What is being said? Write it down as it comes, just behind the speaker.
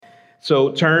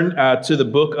So turn to the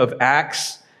book of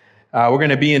Acts. We're going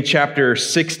to be in chapter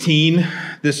 16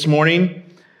 this morning.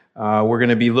 We're going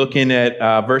to be looking at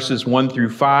verses 1 through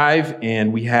 5,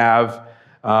 and we have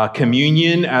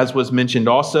communion, as was mentioned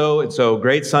also. And so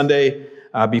great Sunday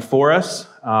before us.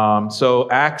 So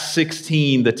Acts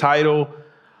 16, the title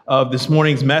of this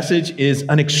morning's message is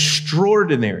An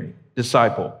Extraordinary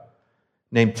Disciple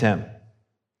Named Tim.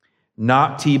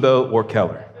 Not Tebow or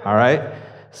Keller, all right?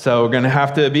 So we're going to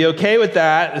have to be okay with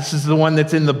that. This is the one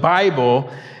that's in the Bible,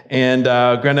 and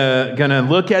gonna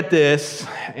look at this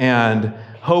and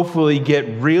hopefully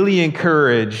get really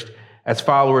encouraged as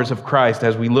followers of Christ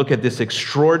as we look at this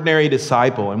extraordinary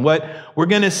disciple. And what we're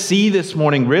going to see this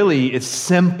morning really is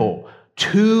simple,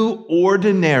 two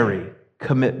ordinary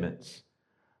commitments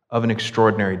of an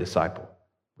extraordinary disciple.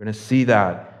 We're going to see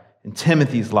that in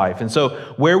Timothy's life. And so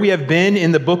where we have been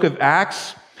in the book of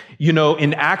Acts, you know,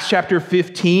 in Acts chapter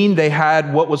 15, they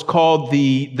had what was called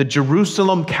the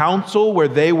Jerusalem Council, where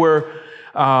they were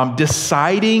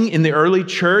deciding in the early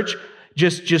church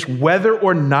just whether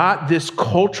or not this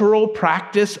cultural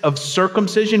practice of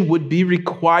circumcision would be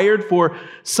required for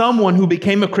someone who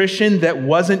became a Christian that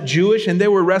wasn't Jewish, and they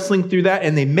were wrestling through that,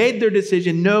 and they made their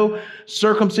decision, no,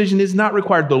 circumcision is not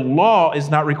required, the law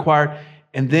is not required.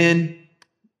 And then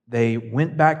they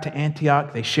went back to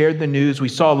Antioch, they shared the news. We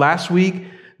saw last week,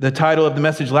 the title of the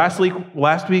message last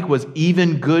week was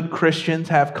Even Good Christians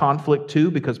Have Conflict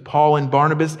Too, because Paul and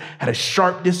Barnabas had a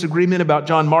sharp disagreement about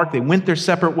John Mark. They went their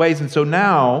separate ways. And so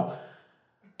now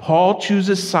Paul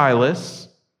chooses Silas,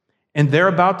 and they're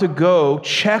about to go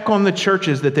check on the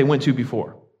churches that they went to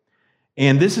before.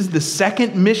 And this is the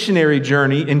second missionary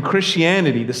journey in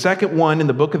Christianity, the second one in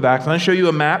the book of Acts. I'm going to show you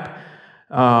a map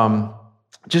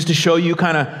just to show you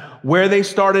kind of where they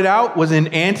started out was in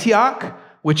Antioch,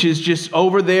 which is just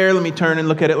over there. Let me turn and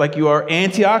look at it like you are.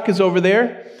 Antioch is over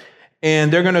there.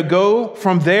 And they're going to go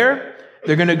from there.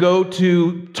 They're going to go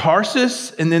to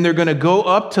Tarsus, and then they're going to go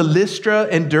up to Lystra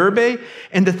and Derbe.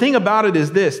 And the thing about it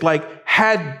is this, like,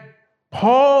 had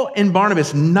Paul and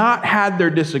Barnabas not had their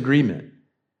disagreement,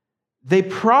 they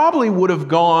probably would have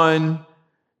gone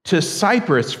to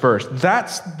Cyprus first.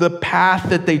 That's the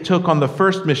path that they took on the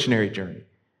first missionary journey.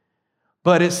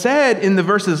 But it said in the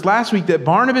verses last week that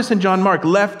Barnabas and John Mark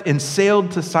left and sailed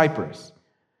to Cyprus.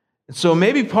 So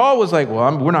maybe Paul was like,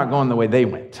 well, we're not going the way they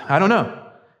went. I don't know.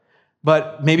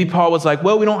 But maybe Paul was like,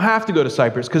 well, we don't have to go to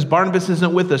Cyprus because Barnabas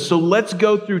isn't with us. So let's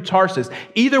go through Tarsus.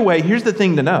 Either way, here's the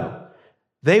thing to know.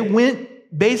 They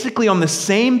went basically on the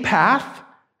same path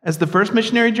as the first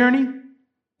missionary journey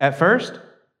at first,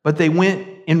 but they went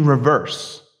in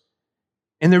reverse.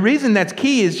 And the reason that's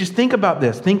key is just think about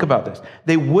this. Think about this.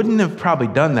 They wouldn't have probably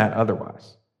done that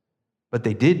otherwise, but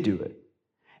they did do it.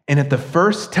 And at the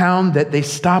first town that they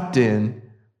stopped in,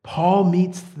 Paul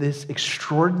meets this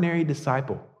extraordinary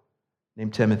disciple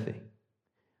named Timothy,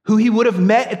 who he would have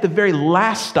met at the very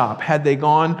last stop had they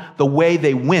gone the way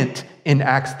they went in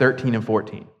Acts 13 and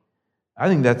 14. I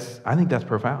think that's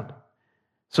profound.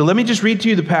 So let me just read to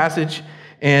you the passage,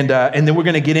 and then we're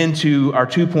going to get into our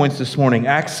 2 points this morning.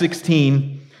 Acts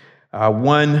 16,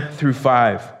 1 through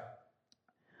 5.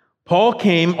 Paul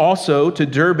came also to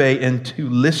Derbe and to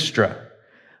Lystra.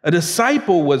 A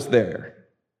disciple was there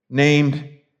named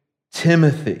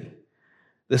Timothy,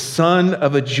 the son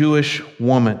of a Jewish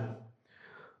woman,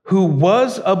 who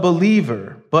was a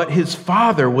believer, but his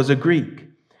father was a Greek.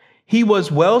 He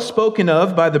was well spoken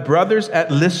of by the brothers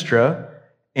at Lystra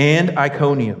and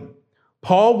Iconium.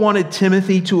 Paul wanted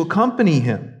Timothy to accompany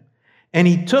him, and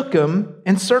he took him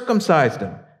and circumcised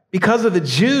him because of the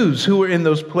Jews who were in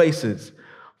those places,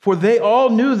 for they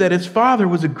all knew that his father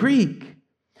was a Greek.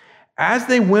 As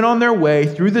they went on their way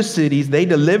through the cities, they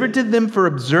delivered to them for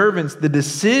observance the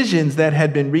decisions that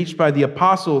had been reached by the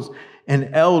apostles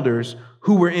and elders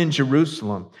who were in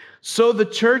Jerusalem. So the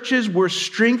churches were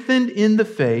strengthened in the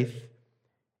faith,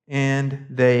 and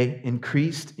they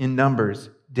increased in numbers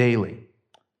daily.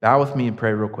 Bow with me and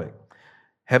pray real quick.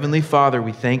 Heavenly Father,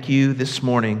 we thank you this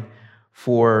morning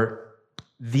for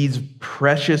these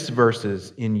precious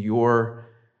verses in your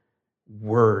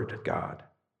word, God.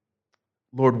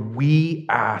 Lord, we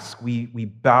ask, we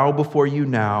bow before you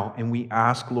now, and we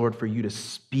ask, Lord, for you to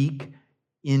speak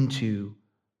into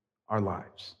our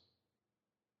lives.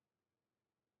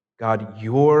 God,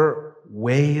 your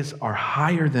ways are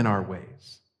higher than our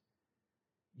ways.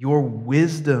 Your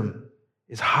wisdom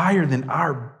is higher than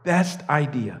our best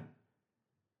idea.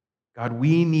 God,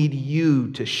 we need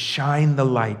you to shine the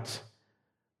light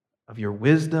of your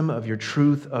wisdom, of your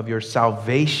truth, of your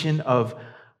salvation, of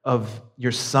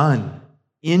your Son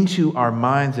into our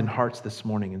minds and hearts this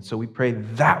morning. And so we pray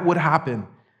that would happen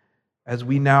as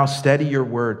we now study your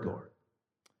word, Lord.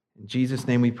 In Jesus'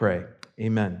 name we pray.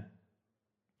 Amen.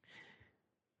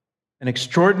 An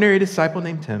extraordinary disciple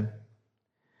named Tim,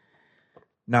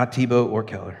 not Tebow or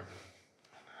Keller.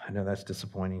 I know that's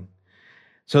disappointing.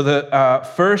 So the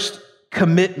first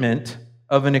commitment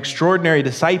of an extraordinary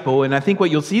disciple, and I think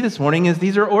what you'll see this morning is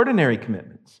these are ordinary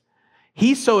commitments.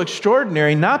 He's so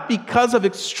extraordinary, not because of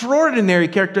extraordinary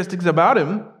characteristics about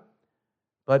him,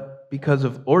 but because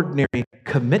of ordinary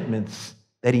commitments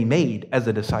that he made as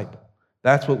a disciple.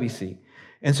 That's what we see.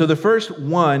 And so the first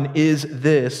one is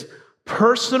this: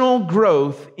 personal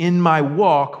growth in my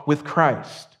walk with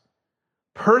Christ.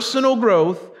 Personal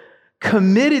growth,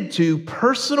 committed to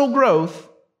personal growth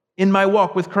in my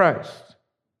walk with Christ.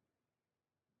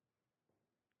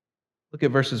 Look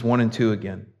at verses 1 and 2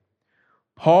 again.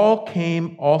 Paul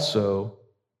came also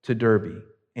to Derbe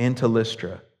and to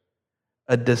Lystra.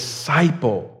 A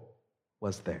disciple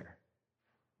was there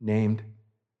named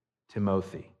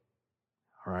Timothy.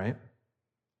 All right?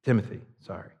 Timothy,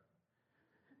 sorry.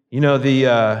 You know,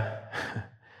 the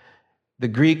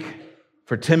Greek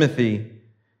for Timothy,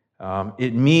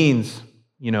 it means,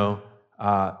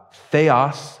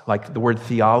 theos, like the word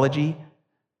theology,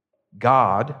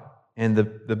 God, and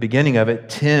the beginning of it,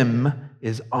 Tim,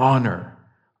 is honor,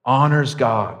 honors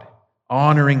God,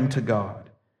 honoring to God.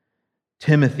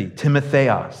 Timothy,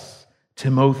 Timotheos,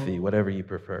 Timothy, whatever you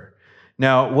prefer.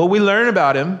 Now, what we learn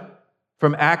about him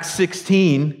from Acts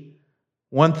 16,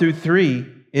 1 through 3,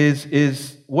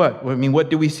 is what? I mean,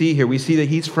 what do we see here? We see that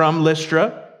he's from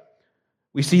Lystra.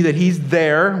 We see that he's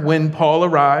there when Paul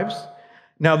arrives.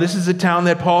 Now, this is a town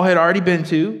that Paul had already been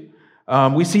to.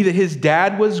 We see that his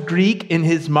dad was Greek and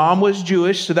his mom was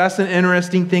Jewish. So that's an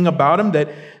interesting thing about him,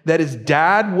 that his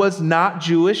dad was not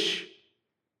Jewish.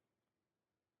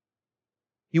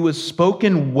 He was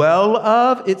spoken well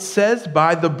of, it says,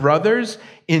 by the brothers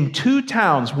in 2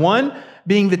 towns. One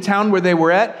being the town where they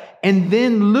were at. And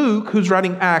then Luke, who's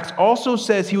writing Acts, also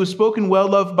says he was spoken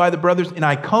well of by the brothers in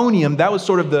Iconium. That was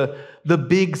sort of the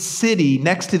big city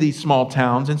next to these small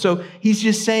towns. And so he's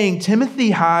just saying Timothy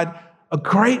had a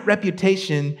great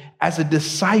reputation as a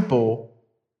disciple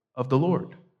of the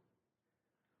Lord.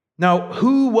 Now,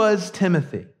 who was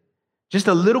Timothy? Just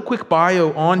a little quick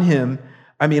bio on him.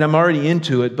 I mean, I'm already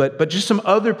into it, but just some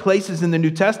other places in the New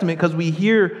Testament, because we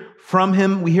hear from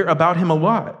him, we hear about him a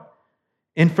lot.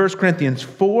 In 1 Corinthians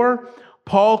 4,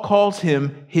 Paul calls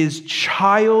him his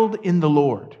child in the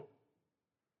Lord.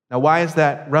 Now, why is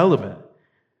that relevant?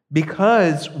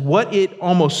 Because what it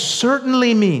almost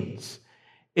certainly means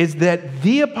is that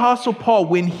the Apostle Paul,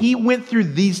 when he went through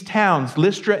these towns,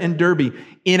 Lystra and Derbe,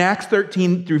 in Acts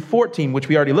 13 through 14, which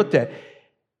we already looked at,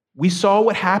 we saw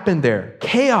what happened there.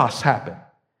 Chaos happened.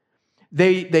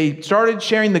 They started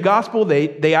sharing the gospel.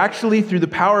 They actually, through the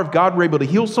power of God, were able to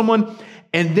heal someone.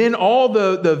 And then all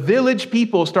the village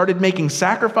people started making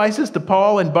sacrifices to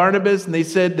Paul and Barnabas, and they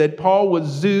said that Paul was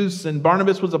Zeus and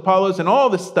Barnabas was Apollos and all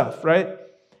this stuff, right?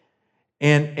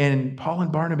 And Paul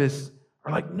and Barnabas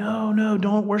are like, no,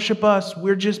 don't worship us.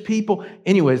 We're just people.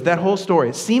 Anyways, that whole story,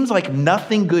 it seems like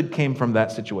nothing good came from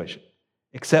that situation,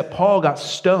 except Paul got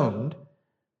stoned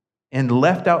and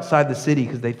left outside the city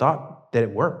because they thought that it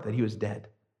worked, that he was dead.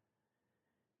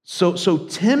 So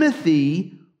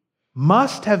Timothy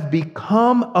must have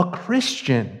become a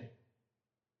Christian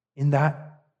in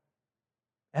that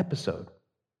episode.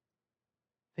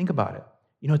 Think about it.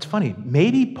 It's funny.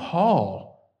 Maybe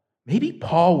Paul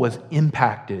was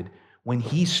impacted when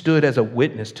he stood as a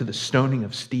witness to the stoning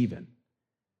of Stephen.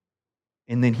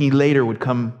 And then he later would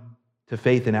come to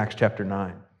faith in Acts chapter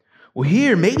 9. Well,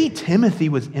 here, maybe Timothy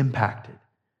was impacted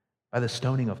by the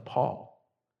stoning of Paul.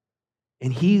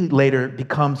 And he later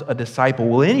becomes a disciple.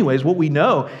 Well, anyways, what we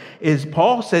know is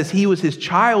Paul says he was his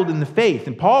child in the faith.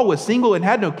 And Paul was single and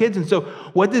had no kids. And so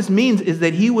what this means is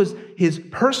that he was his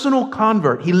personal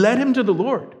convert. He led him to the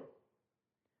Lord.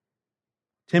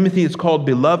 Timothy is called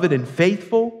beloved and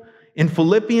faithful. In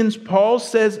Philippians, Paul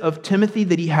says of Timothy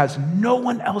that he has no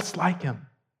one else like him.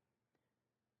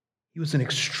 He was an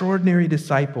extraordinary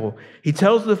disciple. He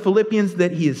tells the Philippians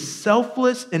that he is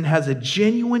selfless and has a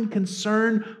genuine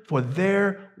concern for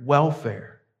their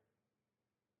welfare.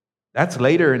 That's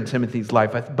later in Timothy's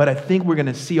life, but I think we're going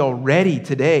to see already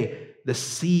today the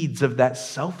seeds of that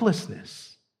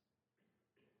selflessness.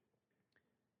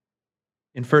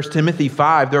 In 1 Timothy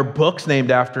 5, there are books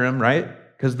named after him, right?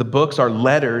 Because the books are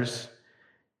letters.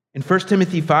 In 1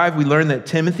 Timothy 5, we learn that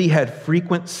Timothy had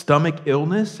frequent stomach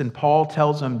illness, and Paul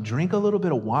tells him, drink a little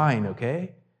bit of wine,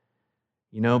 okay?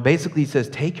 Basically he says,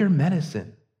 take your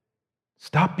medicine.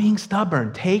 Stop being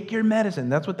stubborn. Take your medicine.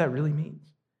 That's what that really means.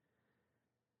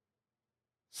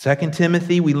 2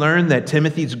 Timothy, we learn that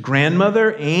Timothy's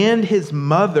grandmother and his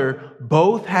mother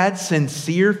both had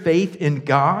sincere faith in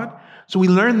God. So we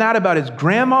learn that about his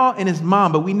grandma and his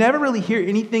mom, but we never really hear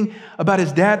anything about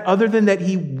his dad other than that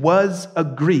he was a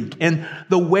Greek. And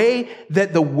the way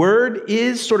that the word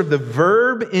is, sort of the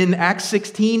verb in Acts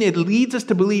 16, it leads us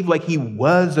to believe like he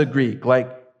was a Greek,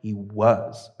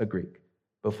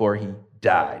 before he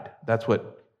died. That's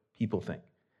what people think.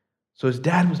 So his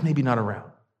dad was maybe not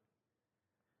around.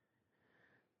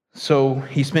 So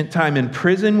he spent time in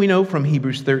prison, we know from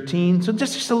Hebrews 13. So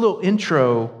just a little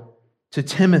intro to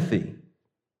Timothy.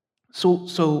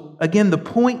 So again, the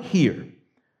point here,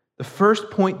 the first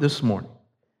point this morning,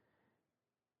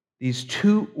 these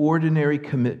two ordinary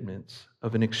commitments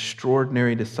of an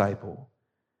extraordinary disciple.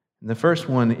 And the first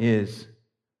one is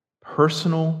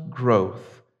personal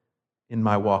growth in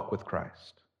my walk with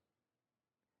Christ.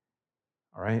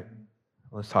 All right,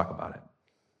 let's talk about it.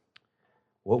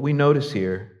 What we notice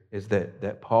here is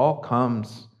that Paul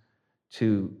comes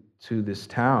to this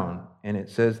town, and it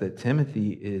says that Timothy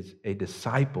is a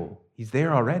disciple. He's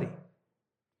there already.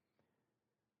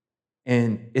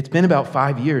 And it's been about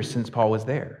 5 years since Paul was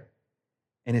there.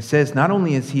 And it says not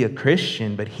only is he a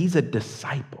Christian, but he's a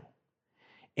disciple.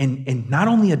 And not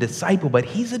only a disciple, but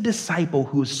he's a disciple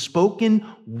who's spoken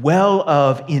well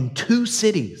of in 2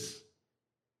 cities.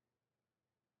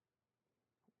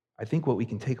 I think what we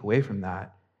can take away from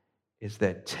that is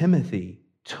that Timothy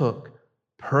took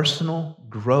personal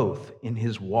growth in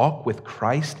his walk with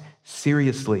Christ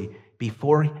seriously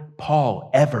before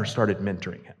Paul ever started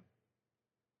mentoring him.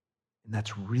 And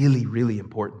that's really, really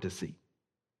important to see.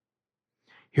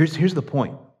 Here's the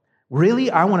point.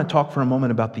 Really, I want to talk for a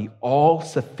moment about the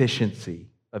all-sufficiency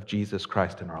of Jesus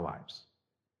Christ in our lives.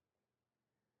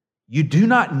 You do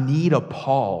not need a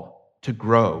Paul to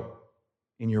grow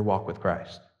in your walk with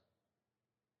Christ.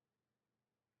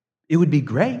 It would be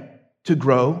great to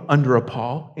grow under a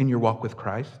Paul in your walk with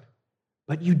Christ,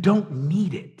 but you don't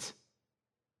need it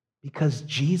because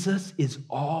Jesus is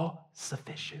all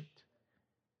sufficient.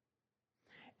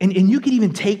 And you could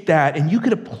even take that and you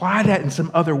could apply that in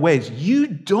some other ways. You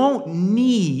don't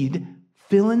need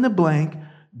fill in the blank,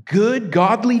 good,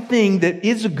 godly thing that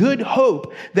is a good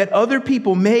hope that other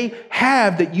people may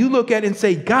have that you look at and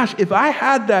say, gosh, if I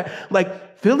had that,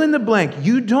 like fill in the blank,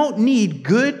 you don't need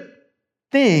good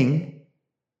thing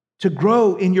to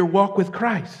grow in your walk with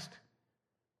Christ.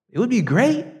 It would be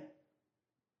great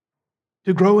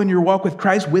to grow in your walk with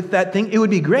Christ with that thing. It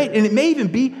would be great, and it may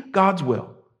even be God's will.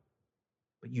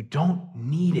 But you don't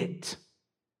need it.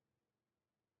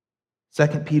 2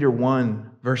 Peter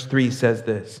 1, verse 3 says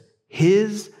this,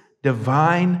 His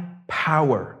divine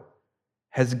power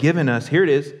has given us, here it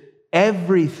is,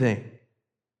 everything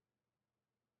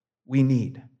we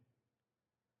need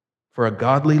for a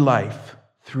godly life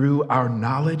through our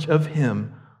knowledge of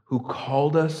Him who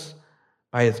called us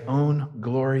by His own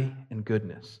glory and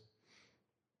goodness.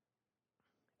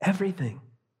 Everything.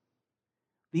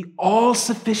 The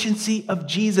all-sufficiency of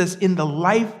Jesus in the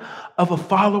life of a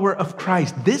follower of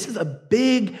Christ. This is a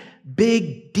big,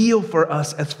 big deal for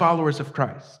us as followers of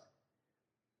Christ.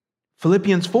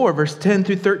 Philippians 4, verse 10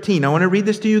 through 13. I want to read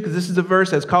this to you because this is a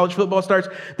verse as college football starts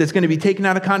that's going to be taken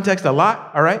out of context a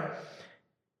lot, all right?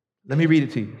 Let me read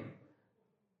it to you.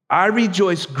 I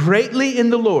rejoice greatly in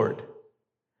the Lord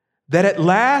that at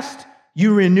last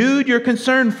you renewed your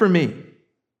concern for me.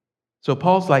 So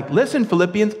Paul's like, listen,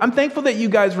 Philippians, I'm thankful that you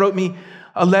guys wrote me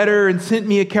a letter and sent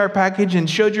me a care package and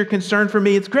showed your concern for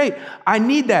me. It's great. I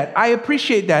need that. I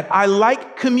appreciate that. I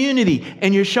like community,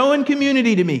 and you're showing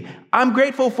community to me. I'm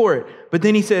grateful for it. But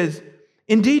then he says,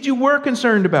 indeed, you were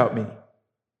concerned about me,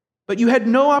 but you had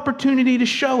no opportunity to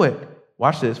show it.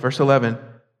 Watch this, verse 11.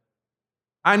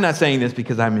 I'm not saying this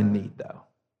because I'm in need, though.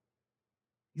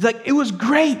 He's like, it was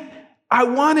great. I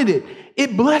wanted it.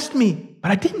 It blessed me,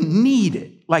 but I didn't need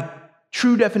it. Like,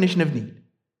 true definition of need.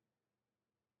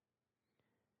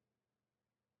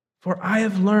 For I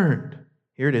have learned,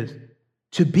 here it is,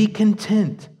 to be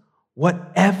content,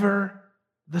 whatever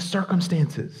the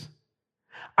circumstances.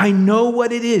 I know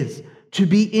what it is to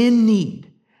be in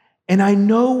need, and I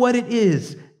know what it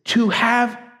is to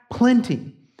have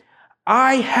plenty.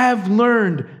 I have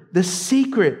learned the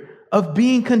secret of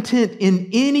being content in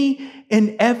any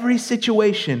and every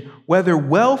situation, whether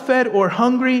well-fed or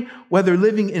hungry, whether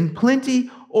living in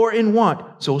plenty or in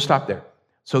want. So we'll stop there.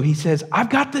 So he says, I've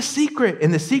got the secret.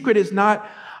 And the secret is not,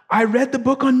 I read the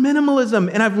book on minimalism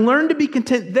and I've learned to be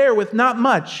content there with not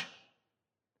much.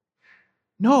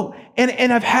 No.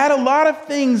 And I've had a lot of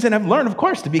things and I've learned, of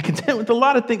course, to be content with a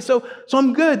lot of things. So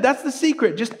I'm good. That's the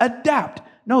secret. Just adapt.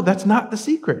 No, that's not the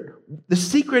secret. The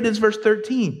secret is verse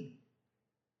 13.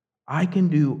 I can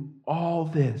do all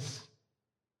this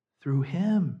through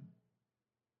him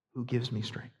who gives me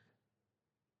strength.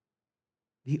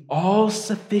 The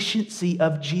all-sufficiency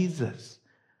of Jesus,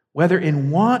 whether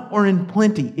in want or in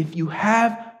plenty, if you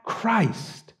have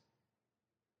Christ,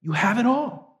 you have it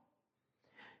all.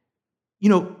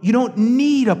 You don't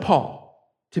need a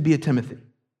Paul to be a Timothy.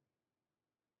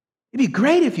 It'd be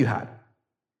great if you had.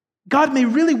 God may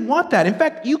really want that. In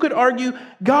fact, you could argue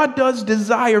God does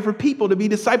desire for people to be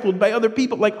discipled by other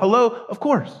people. Like, hello, of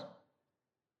course.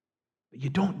 But you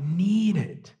don't need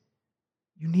it.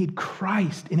 You need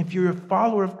Christ. And if you're a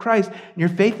follower of Christ and your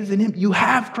faith is in him, you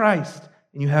have Christ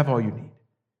and you have all you need.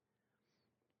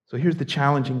 So here's the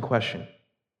challenging question.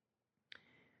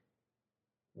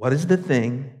 What is the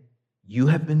thing you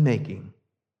have been making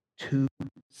too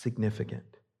significant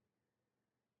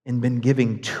and been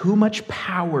giving too much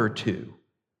power to,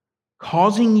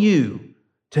 causing you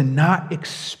to not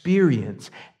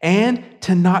experience and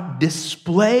to not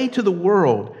display to the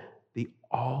world the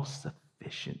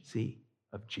all-sufficiency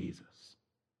of Jesus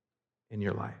in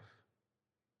your life?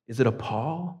 Is it a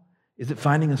Paul? Is it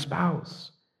finding a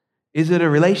spouse? Is it a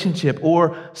relationship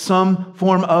or some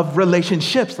form of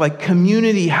relationships, like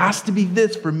community has to be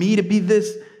this for me to be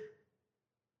this?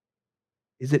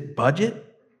 Is it budget,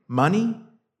 money?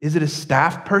 Is it a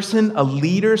staff person, a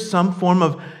leader, some form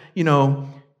of,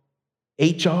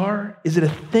 HR? Is it a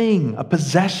thing, a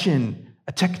possession,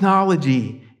 a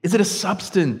technology? Is it a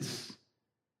substance?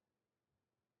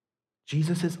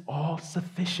 Jesus is all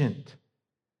sufficient.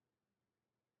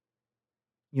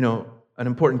 An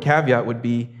important caveat would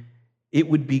be, it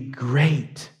would be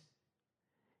great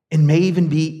and may even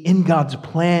be in God's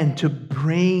plan to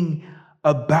bring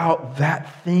about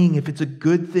that thing, if it's a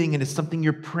good thing and it's something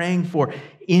you're praying for,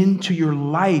 into your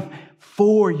life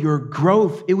for your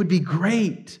growth. It would be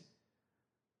great.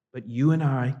 But you and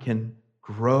I can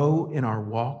grow in our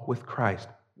walk with Christ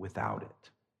without it.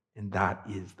 And that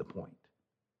is the point.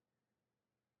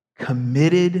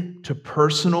 Committed to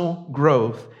personal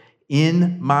growth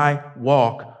in my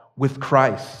walk with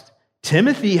Christ.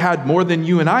 Timothy had more than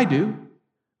you and I do.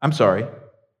 I'm sorry.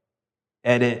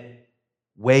 Edit.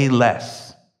 Way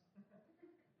less.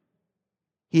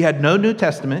 He had no New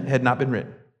Testament, had not been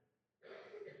written.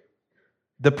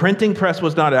 The printing press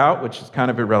was not out, which is kind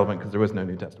of irrelevant because there was no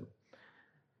New Testament.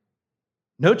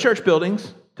 No church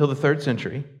buildings till the 3rd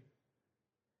century.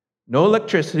 No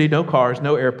electricity, no cars,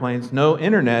 no airplanes, no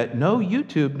internet, no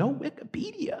YouTube, no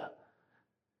Wikipedia.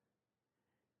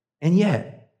 And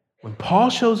yet, when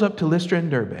Paul shows up to Lystra and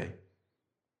Derbe,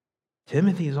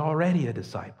 Timothy is already a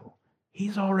disciple.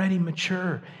 He's already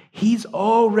mature. He's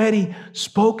already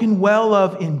spoken well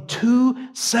of in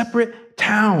 2 separate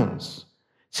towns.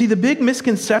 See, the big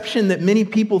misconception that many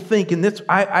people think, and this,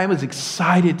 I was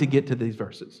excited to get to these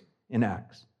verses in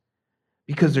Acts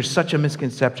because there's such a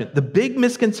misconception. The big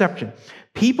misconception,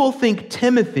 people think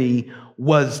Timothy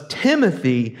was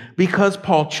Timothy because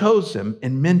Paul chose him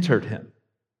and mentored him.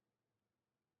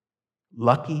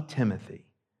 Lucky Timothy.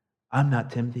 I'm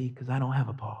not Timothy because I don't have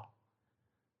a Paul.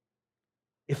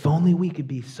 If only we could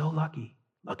be so lucky.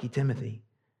 Lucky Timothy.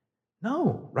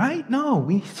 No, right? No,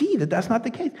 we see that that's not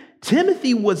the case.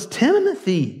 Timothy was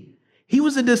Timothy. He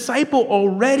was a disciple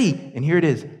already. And here it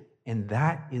is. And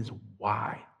that is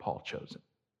why Paul chose him.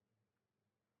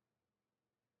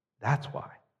 That's why.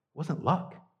 It wasn't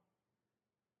luck.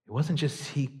 It wasn't just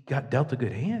he got dealt a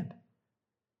good hand.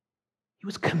 He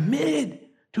was committed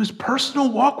to his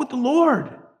personal walk with the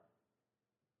Lord.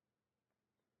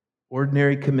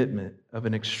 Ordinary commitment of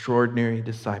an extraordinary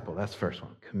disciple. That's the first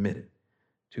one. Committed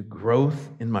to growth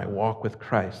in my walk with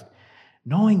Christ,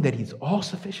 knowing that he's all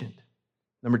sufficient.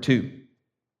 Number 2,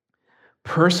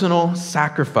 personal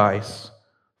sacrifice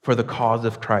for the cause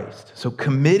of Christ. So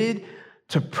committed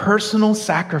to personal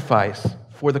sacrifice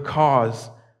for the cause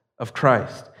of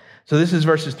Christ. So this is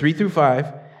verses 3 through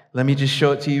 5. Let me just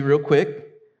show it to you real quick.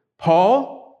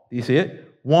 Paul, do you see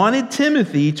it? Wanted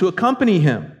Timothy to accompany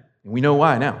him. And we know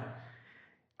why now.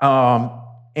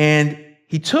 And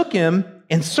he took him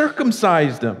and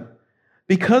circumcised him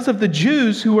because of the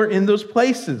Jews who were in those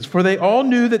places. For they all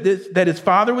knew that his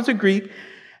father was a Greek.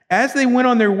 As they went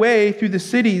on their way through the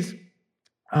cities,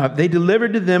 they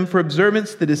delivered to them for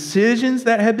observance the decisions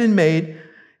that had been made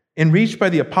and reached by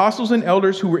the apostles and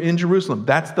elders who were in Jerusalem.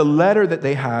 That's the letter that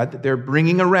they had that they're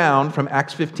bringing around from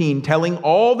Acts 15, telling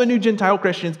all the new Gentile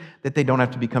Christians that they don't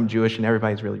have to become Jewish, and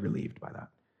everybody's really relieved by that.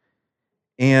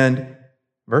 And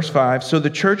verse 5, so the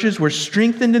churches were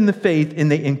strengthened in the faith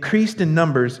and they increased in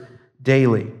numbers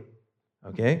daily.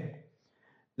 Okay?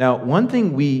 Now, one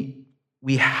thing we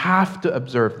have to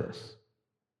observe this.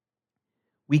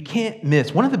 we can't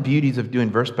miss. One of the beauties of doing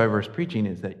verse-by-verse preaching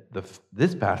is that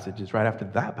this passage is right after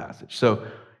that passage. So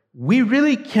we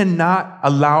really cannot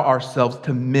allow ourselves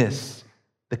to miss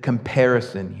the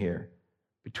comparison here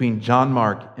between John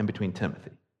Mark and between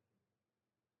Timothy.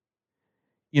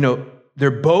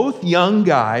 They're both young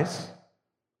guys.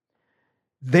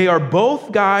 They are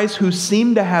both guys who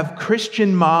seem to have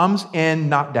Christian moms and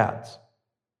not dads.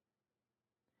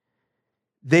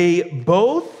 They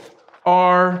both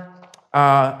are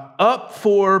up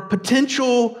for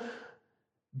potential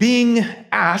being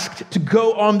asked to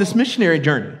go on this missionary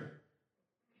journey.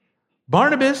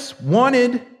 Barnabas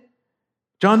wanted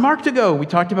John Mark to go. We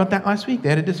talked about that last week. They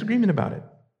had a disagreement about it.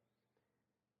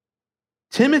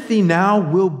 Timothy now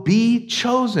will be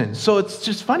chosen. So it's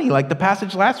just funny, like the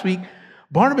passage last week,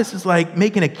 Barnabas is like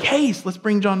making a case, let's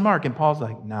bring John Mark. And Paul's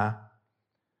like, nah,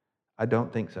 I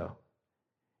don't think so.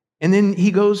 And then he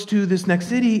goes to this next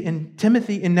city, and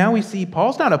Timothy, and now we see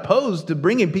Paul's not opposed to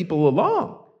bringing people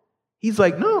along. He's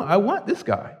like, no, I want this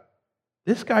guy.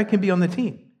 This guy can be on the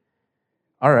team.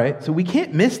 All right, so we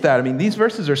can't miss that. I mean, these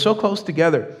verses are so close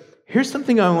together. Here's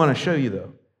something I want to show you,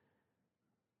 though.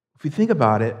 If we think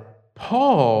about it,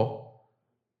 Paul,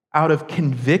 out of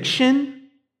conviction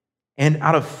and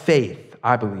out of faith,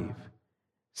 I believe,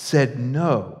 said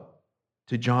no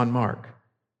to John Mark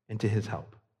and to his help.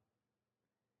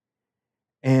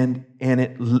 And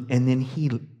then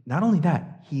he, not only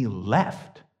that, he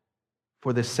left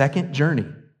for the second journey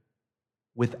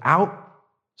without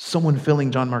someone filling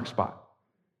John Mark's spot.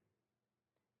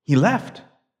 He left.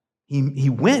 He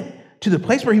went to the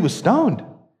place where he was stoned.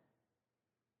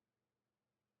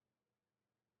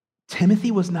 Timothy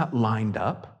was not lined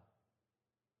up.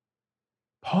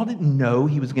 Paul didn't know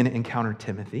he was going to encounter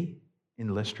Timothy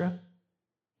in Lystra.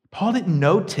 Paul didn't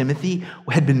know Timothy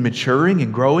had been maturing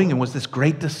and growing and was this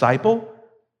great disciple.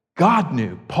 God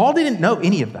knew. Paul didn't know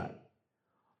any of that.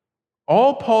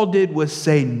 All Paul did was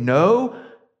say no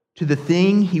to the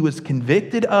thing he was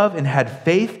convicted of and had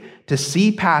faith to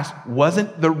see past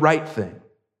wasn't the right thing.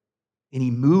 And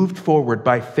he moved forward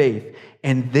by faith.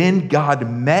 And then God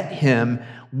met him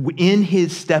in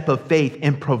his step of faith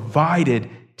and provided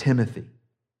Timothy.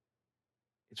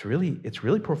 It's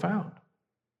really profound.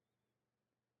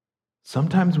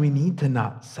 Sometimes we need to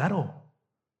not settle.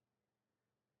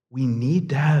 We need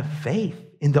to have faith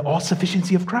in the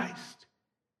all-sufficiency of Christ.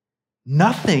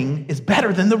 Nothing is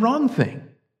better than the wrong thing.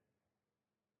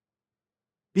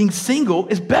 Being single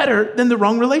is better than the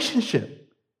wrong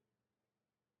relationship.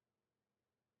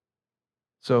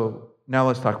 So now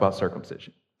let's talk about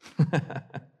circumcision.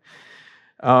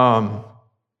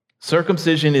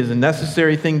 Circumcision is a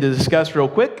necessary thing to discuss real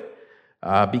quick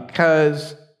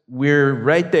because we're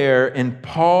right there, and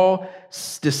Paul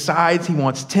decides he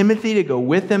wants Timothy to go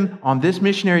with him on this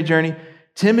missionary journey.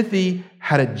 Timothy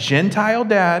had a Gentile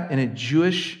dad and a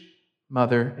Jewish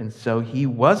mother, and so he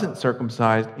wasn't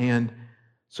circumcised. And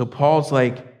so Paul's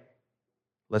like,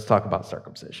 let's talk about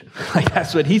circumcision. Like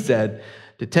that's what he said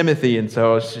to Timothy, and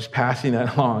so it's just passing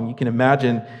that along. You can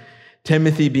imagine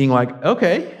Timothy being like,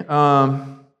 okay,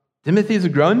 Timothy's a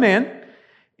grown man,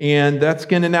 and that's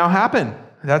going to now happen.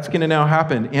 That's going to now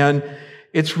happen. And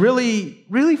it's really,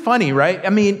 really funny, right?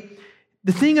 I mean,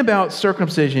 the thing about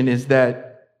circumcision is that,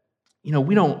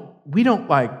 we don't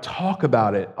like talk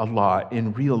about it a lot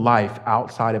in real life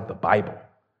outside of the Bible.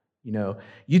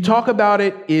 You talk about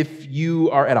it if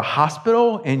you are at a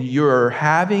hospital and you're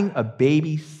having a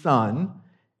baby son,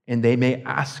 and they may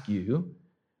ask you,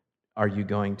 are you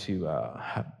going to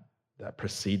have that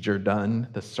procedure done,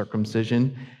 the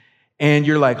circumcision? And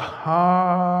you're like,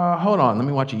 hold on, let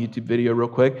me watch a YouTube video real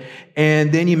quick.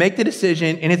 And then you make the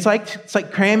decision, and it's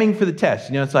like cramming for the test.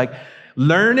 It's like,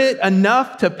 learn it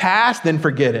enough to pass, then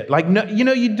forget it. Like, no,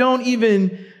 you don't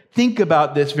even think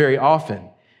about this very often.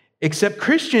 Except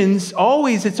Christians,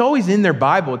 it's always in their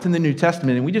Bible. It's in the New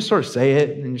Testament, and we just sort of say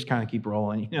it and just kind of keep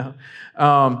rolling,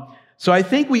 So I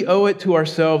think we owe it to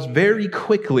ourselves very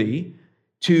quickly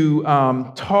to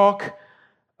talk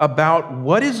about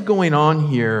what is going on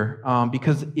here,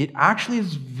 because it actually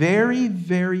is very,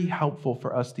 very helpful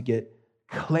for us to get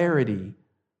clarity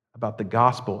about the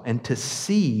gospel and to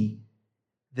see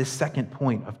this second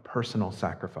point of personal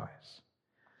sacrifice.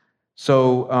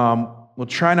 So we'll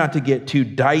try not to get too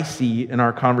dicey in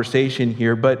our conversation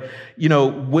here, but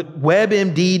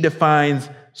WebMD defines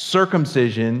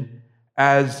circumcision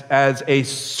as a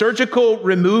surgical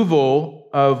removal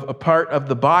of a part of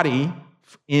the body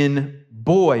in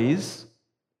boys,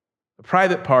 a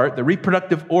private part, the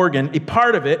reproductive organ, a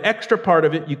part of it, extra part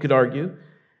of it, you could argue,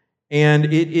 and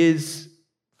it is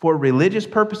for religious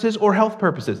purposes or health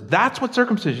purposes. That's what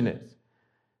circumcision is.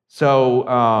 So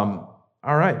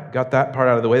All right, got that part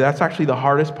out of the way. That's actually the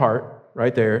hardest part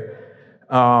right there.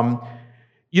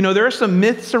 There are some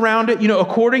myths around it.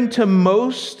 According to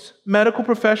most medical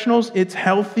professionals, it's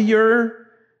healthier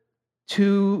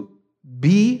to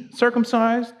be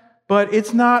circumcised, but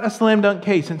it's not a slam dunk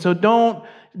case. And so don't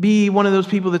be one of those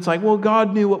people that's like, well,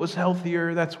 God knew what was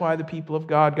healthier. That's why the people of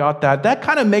God got that. That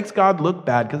kind of makes God look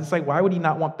bad because it's like, why would he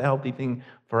not want the healthy thing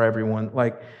for everyone?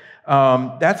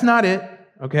 That's not it,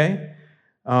 okay?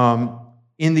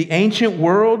 In the ancient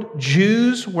world,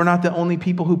 Jews were not the only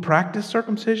people who practiced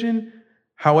circumcision.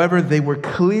 However, they were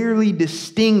clearly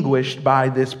distinguished by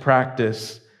this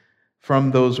practice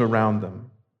from those around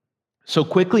them. So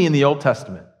quickly in the Old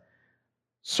Testament,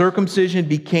 circumcision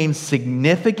became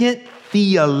significant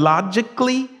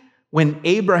theologically when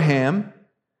Abraham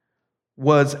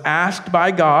was asked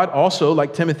by God, also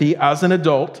like Timothy, as an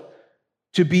adult,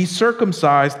 to be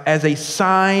circumcised as a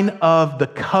sign of the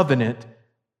covenant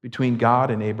between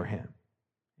God and Abraham.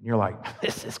 And you're like,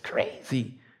 this is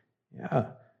crazy. Yeah,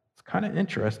 it's kind of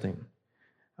interesting.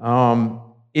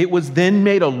 It was then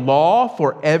made a law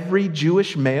for every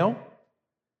Jewish male.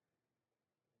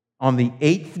 On the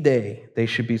 8th day, they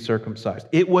should be circumcised.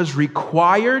 It was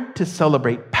required to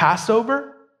celebrate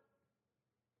Passover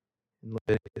in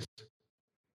Leviticus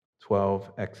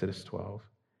 12, Exodus 12.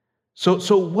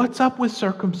 So what's up with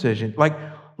circumcision? Like,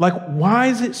 why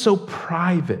is it so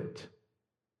private?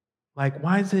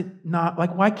 Why is it not,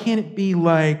 why can't it be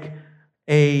like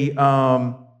a,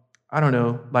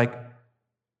 like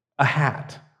a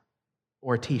hat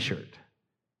or a t-shirt?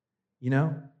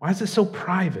 Why is it so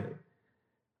private?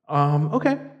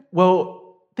 Okay,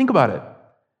 well, think about it.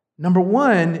 Number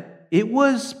one, it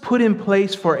was put in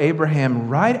place for Abraham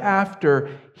right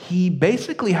after he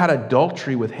basically had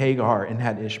adultery with Hagar and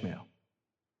had Ishmael.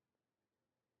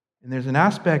 And there's an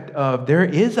aspect of there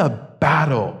is a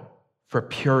battle for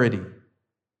purity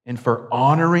and for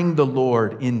honoring the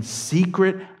Lord in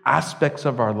secret aspects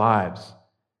of our lives.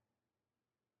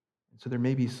 So there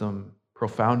may be some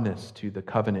profoundness to the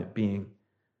covenant being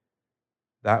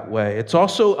that way. It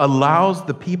also allows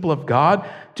the people of God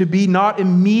to be not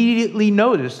immediately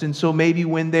noticed. And so maybe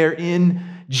when they're in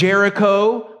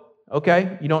Jericho,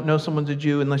 okay, you don't know someone's a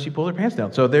Jew unless you pull their pants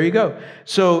down. So there you go.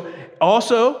 So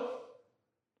also,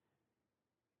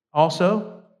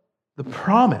 the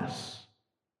promise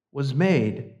was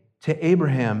made to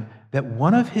Abraham that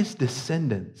one of his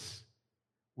descendants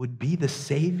would be the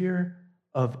Savior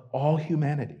of all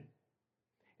humanity.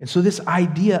 And so this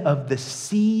idea of the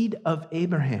seed of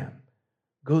Abraham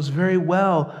goes very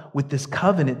well with this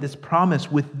covenant, this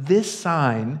promise, with this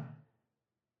sign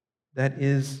that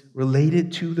is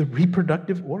related to the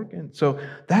reproductive organ. So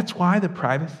that's why the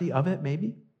privacy of it,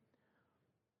 maybe.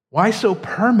 Why so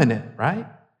permanent, right?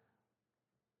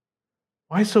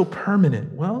 Why so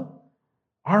permanent? Well,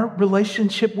 our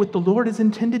relationship with the Lord is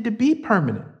intended to be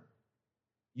permanent.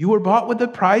 You were bought with a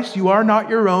price. You are not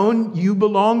your own. You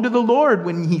belong to the Lord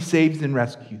when he saves and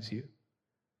rescues you.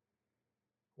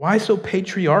 Why so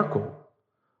patriarchal?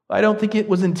 I don't think it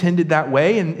was intended that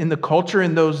way. In the culture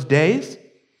in those days,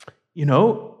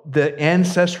 the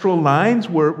ancestral lines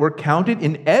were counted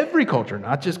in every culture,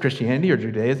 not just Christianity or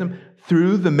Judaism,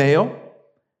 through the male.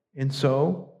 And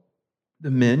so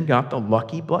the men got the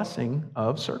lucky blessing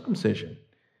of circumcision.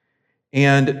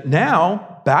 And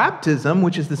now, baptism,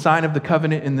 which is the sign of the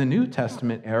covenant in the New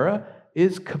Testament era,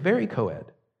 is very co-ed.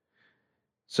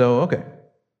 So, okay.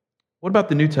 What about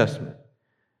the New Testament?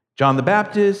 John the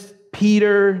Baptist,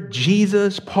 Peter,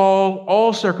 Jesus, Paul,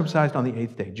 all circumcised on the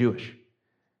 8th day, Jewish.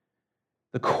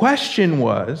 The question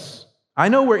was, I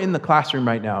know we're in the classroom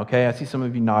right now, okay? I see some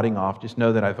of you nodding off. Just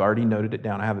know that I've already noted it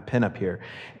down. I have a pen up here.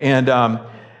 And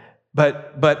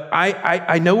But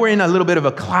I know we're in a little bit of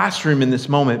a classroom in this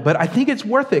moment, but I think it's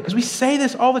worth it because we say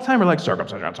this all the time. We're like,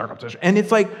 circumcision. And it's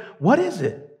like, what is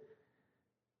it?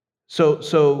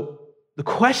 So the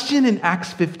question in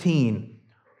Acts 15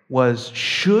 was,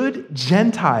 should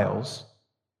Gentiles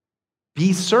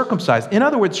be circumcised? In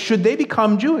other words, should they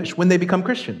become Jewish when they become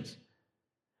Christians?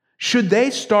 Should they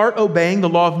start obeying the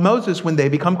law of Moses when they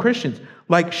become Christians?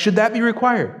 Should that be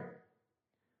required?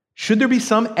 Should there be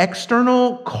some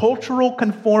external cultural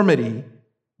conformity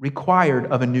required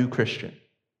of a new Christian?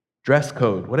 Dress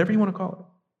code, whatever you want to call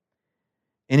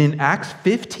it. And in Acts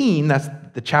 15, that's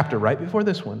the chapter right before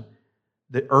this one,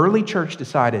 the early church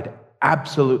decided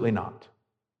absolutely not.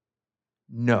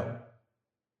 No.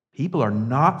 People are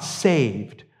not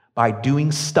saved by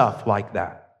doing stuff like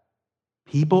that.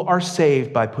 People are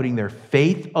saved by putting their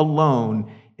faith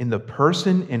alone in the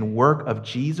person and work of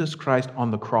Jesus Christ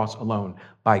on the cross alone,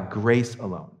 by grace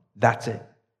alone. That's it.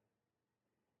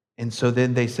 And so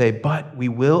then they say, but we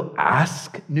will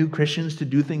ask new Christians to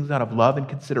do things out of love and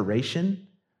consideration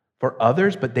for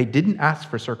others, but they didn't ask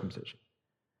for circumcision.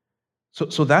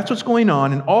 So that's what's going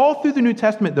on. And all through the New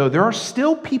Testament, though, there are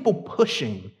still people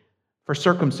pushing for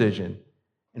circumcision.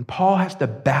 And Paul has to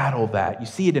battle that. You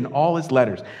see it in all his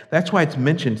letters. That's why it's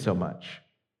mentioned so much.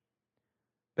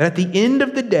 But at the end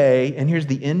of the day, and here's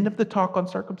the end of the talk on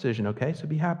circumcision, okay? So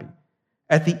be happy.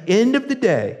 At the end of the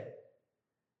day,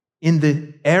 in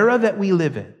the era that we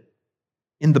live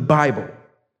in the Bible,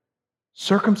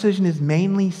 circumcision is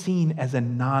mainly seen as a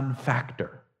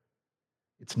non-factor.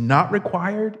 It's not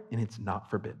required and it's not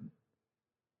forbidden.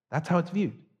 That's how it's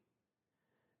viewed.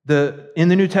 In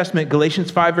the New Testament,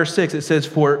 Galatians 5, verse 6, it says,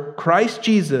 For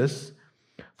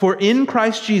in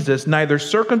Christ Jesus, neither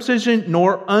circumcision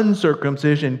nor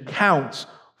uncircumcision counts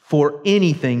for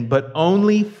anything, but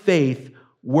only faith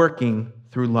working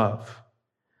through love.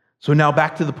 So now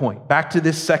back to the point, back to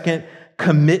this second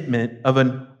commitment of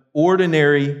an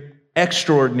ordinary,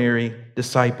 extraordinary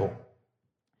disciple.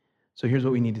 So here's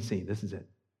what we need to see. This is it.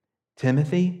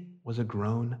 Timothy was a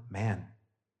grown man.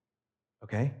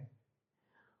 Okay?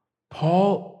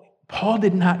 Paul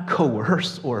did not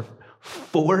coerce or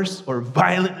force or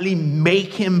violently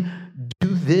make him do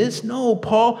this. No,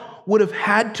 Paul would have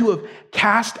had to have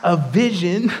cast a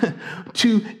vision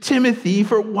to Timothy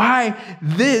for why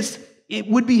it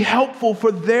would be helpful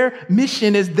for their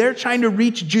mission as they're trying to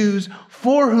reach Jews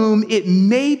for whom it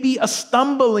may be a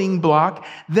stumbling block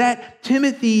that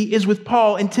Timothy is with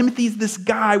Paul. And Timothy's this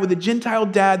guy with a Gentile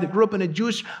dad that grew up in a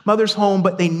Jewish mother's home,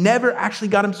 but they never actually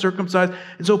got him circumcised.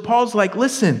 And so Paul's like,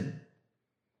 listen,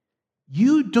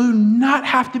 you do not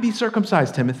have to be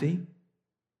circumcised, Timothy,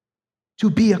 to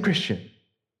be a Christian.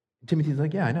 And Timothy's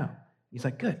like, yeah, I know. He's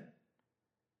like, good.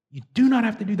 You do not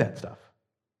have to do that stuff.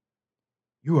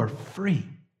 You are free.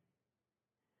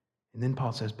 And then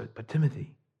Paul says, but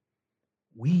Timothy,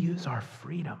 we use our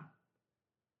freedom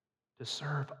to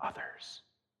serve others.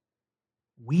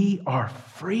 We are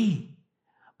free,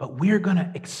 but we're going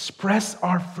to express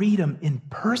our freedom in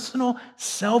personal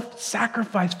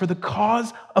self-sacrifice for the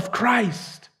cause of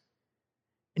Christ.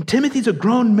 And Timothy's a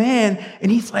grown man,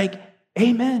 and he's like,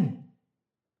 amen.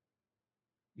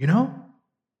 You know?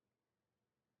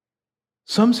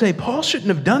 Some say Paul shouldn't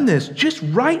have done this just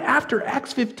right after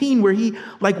Acts 15, where he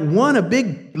won a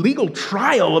big legal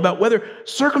trial about whether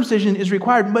circumcision is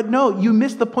required. But no, you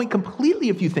miss the point completely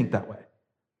if you think that way.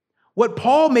 What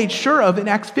Paul made sure of in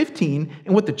Acts 15,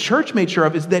 and what the church made sure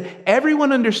of, is that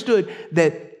everyone understood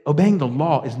that obeying the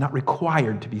law is not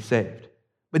required to be saved.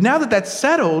 But now that that's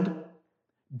settled,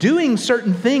 doing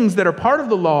certain things that are part of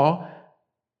the law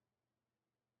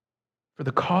for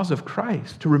the cause of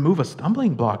Christ, to remove a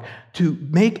stumbling block, to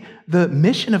make the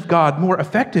mission of God more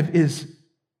effective, is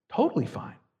totally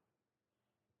fine.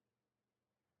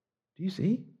 Do you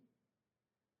see?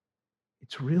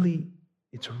 It's really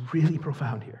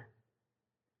profound here.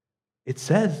 It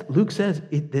says, Luke says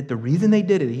that the reason they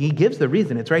did it, he gives the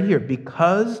reason, it's right here,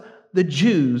 because the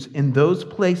Jews in those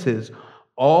places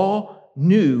all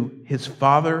knew his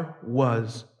father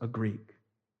was a Greek.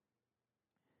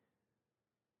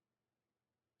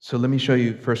 So let me show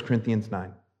you 1 Corinthians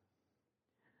 9.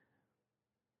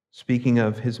 Speaking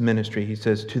of his ministry, he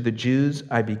says, to the Jews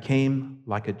I became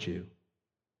like a Jew.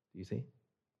 Do you see?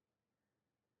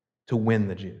 To win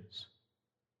the Jews.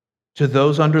 To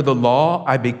those under the law,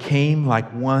 I became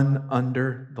like one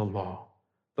under the law,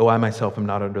 though I myself am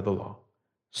not under the law,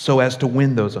 so as to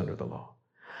win those under the law.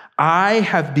 I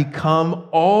have become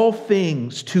all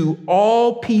things to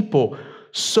all people,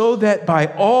 so that by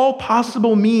all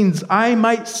possible means I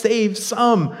might save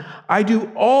some. I do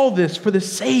all this for the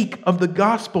sake of the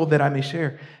gospel, that I may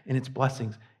share in its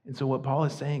blessings. And so what Paul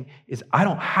is saying is, I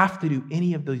don't have to do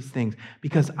any of these things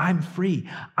because I'm free.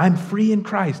 I'm free in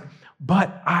Christ,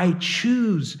 but I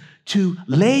choose to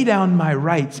lay down my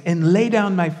rights and lay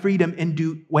down my freedom and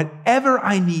do whatever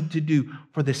I need to do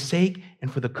for the sake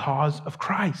and for the cause of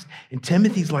Christ. And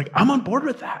Timothy's like, I'm on board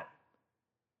with that.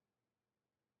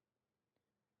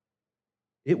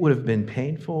 It would have been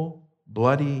painful,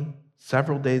 bloody,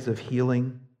 several days of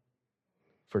healing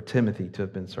for Timothy to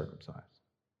have been circumcised.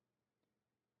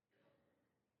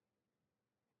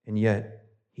 And yet,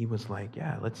 he was like,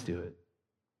 yeah, let's do it.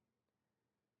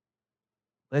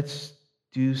 Let's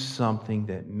do something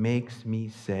that makes me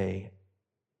say,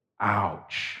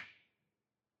 ouch,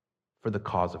 for the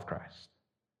cause of Christ.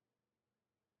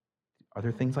 Are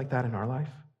there things like that in our life?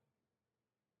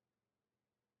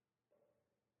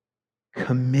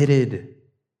 Committed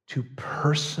to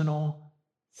personal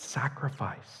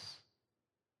sacrifice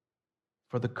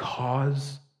for the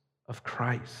cause of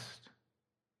Christ.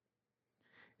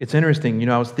 It's interesting,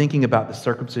 I was thinking about the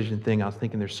circumcision thing. I was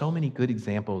thinking there's so many good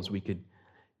examples we could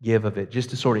give of it just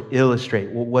to sort of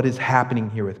illustrate what is happening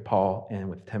here with Paul and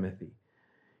with Timothy.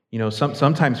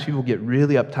 Sometimes people get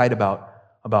really uptight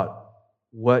about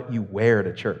what you wear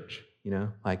to church.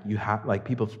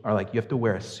 People are like, you have to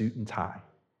wear a suit and tie.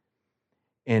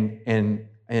 And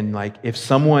like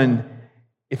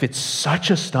if it's such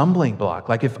a stumbling block,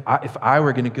 like if I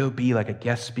were going to go be like a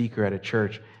guest speaker at a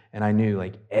church and I knew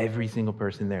like every single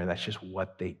person there, that's just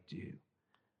what they do,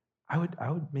 I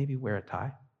would maybe wear a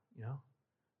tie.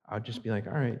 I would just be like,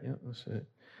 all right, let's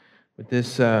with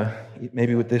this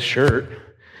maybe with this shirt,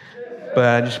 but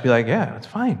I'd just be like, yeah, it's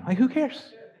fine. Like who cares?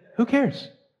 Who cares?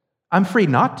 I'm free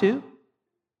not to,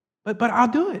 but I'll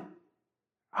do it.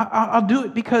 I'll do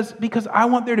it because I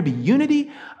want there to be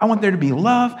unity. I want there to be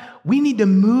love. We need to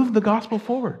move the gospel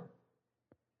forward.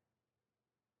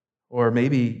 Or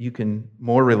maybe you can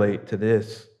more relate to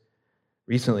this.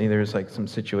 Recently, there's like some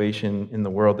situation in the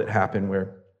world that happened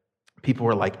where people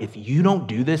were like, if you don't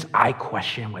do this, I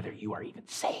question whether you are even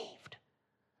saved.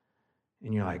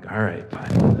 And you're like, all right,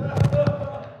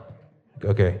 fine.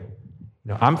 Okay.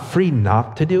 I'm free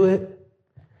not to do it.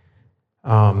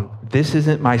 This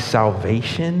isn't my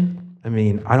salvation.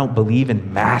 I don't believe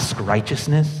in mask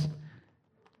righteousness.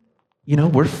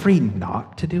 We're free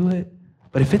not to do it.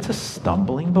 But if it's a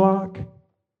stumbling block,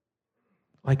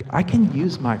 like I can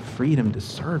use my freedom to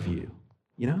serve you,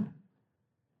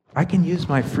 I can use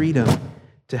my freedom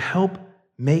to help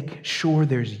make sure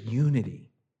there's unity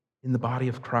in the body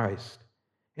of Christ.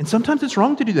 And sometimes it's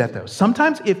wrong to do that, though.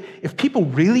 Sometimes if people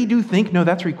really do think, no,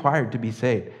 that's required to be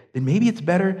saved, then maybe it's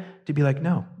better to be like,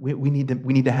 no, we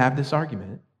need to have this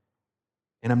argument,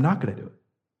 and I'm not going to do it.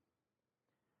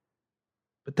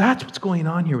 But that's what's going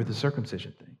on here with the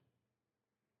circumcision thing.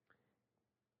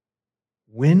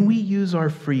 When we use our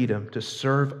freedom to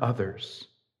serve others,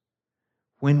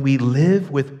 when we live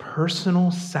with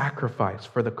personal sacrifice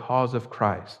for the cause of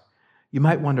Christ, you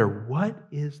might wonder, what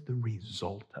is the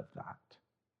result of that?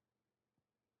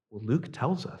 Well, Luke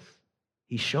tells us.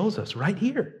 He shows us right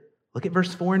here. Look at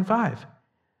verse 4 and 5.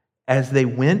 As they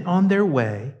went on their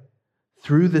way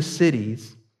through the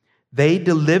cities, they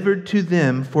delivered to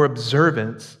them for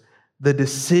observance the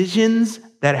decisions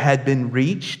that had been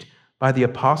reached by the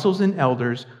apostles and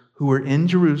elders who were in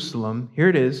Jerusalem. Here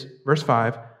it is, verse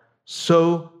 5.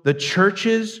 So the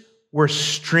churches were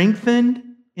strengthened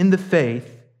in the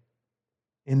faith,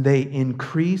 and they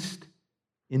increased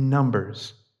in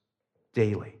numbers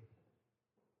daily.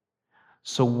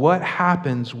 So what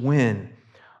happens when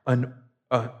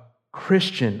a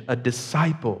Christian, a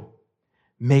disciple,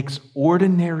 makes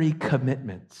ordinary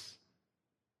commitments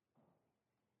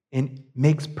and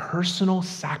makes personal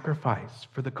sacrifice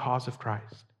for the cause of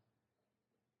Christ?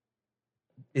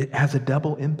 It has a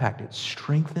double impact. It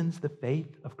strengthens the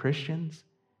faith of Christians,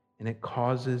 and it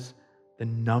causes the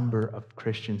number of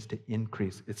Christians to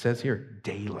increase. It says here,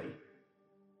 daily.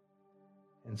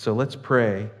 And so let's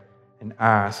pray and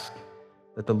ask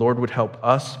that the Lord would help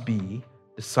us be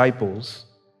disciples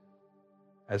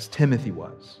as Timothy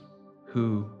was,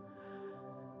 who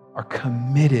are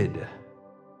committed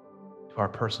to our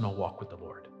personal walk with the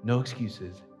Lord. No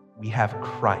excuses. We have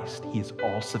Christ. He is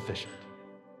all sufficient.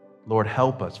 Lord,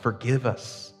 help us, forgive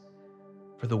us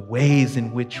for the ways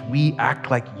in which we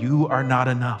act like you are not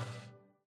enough.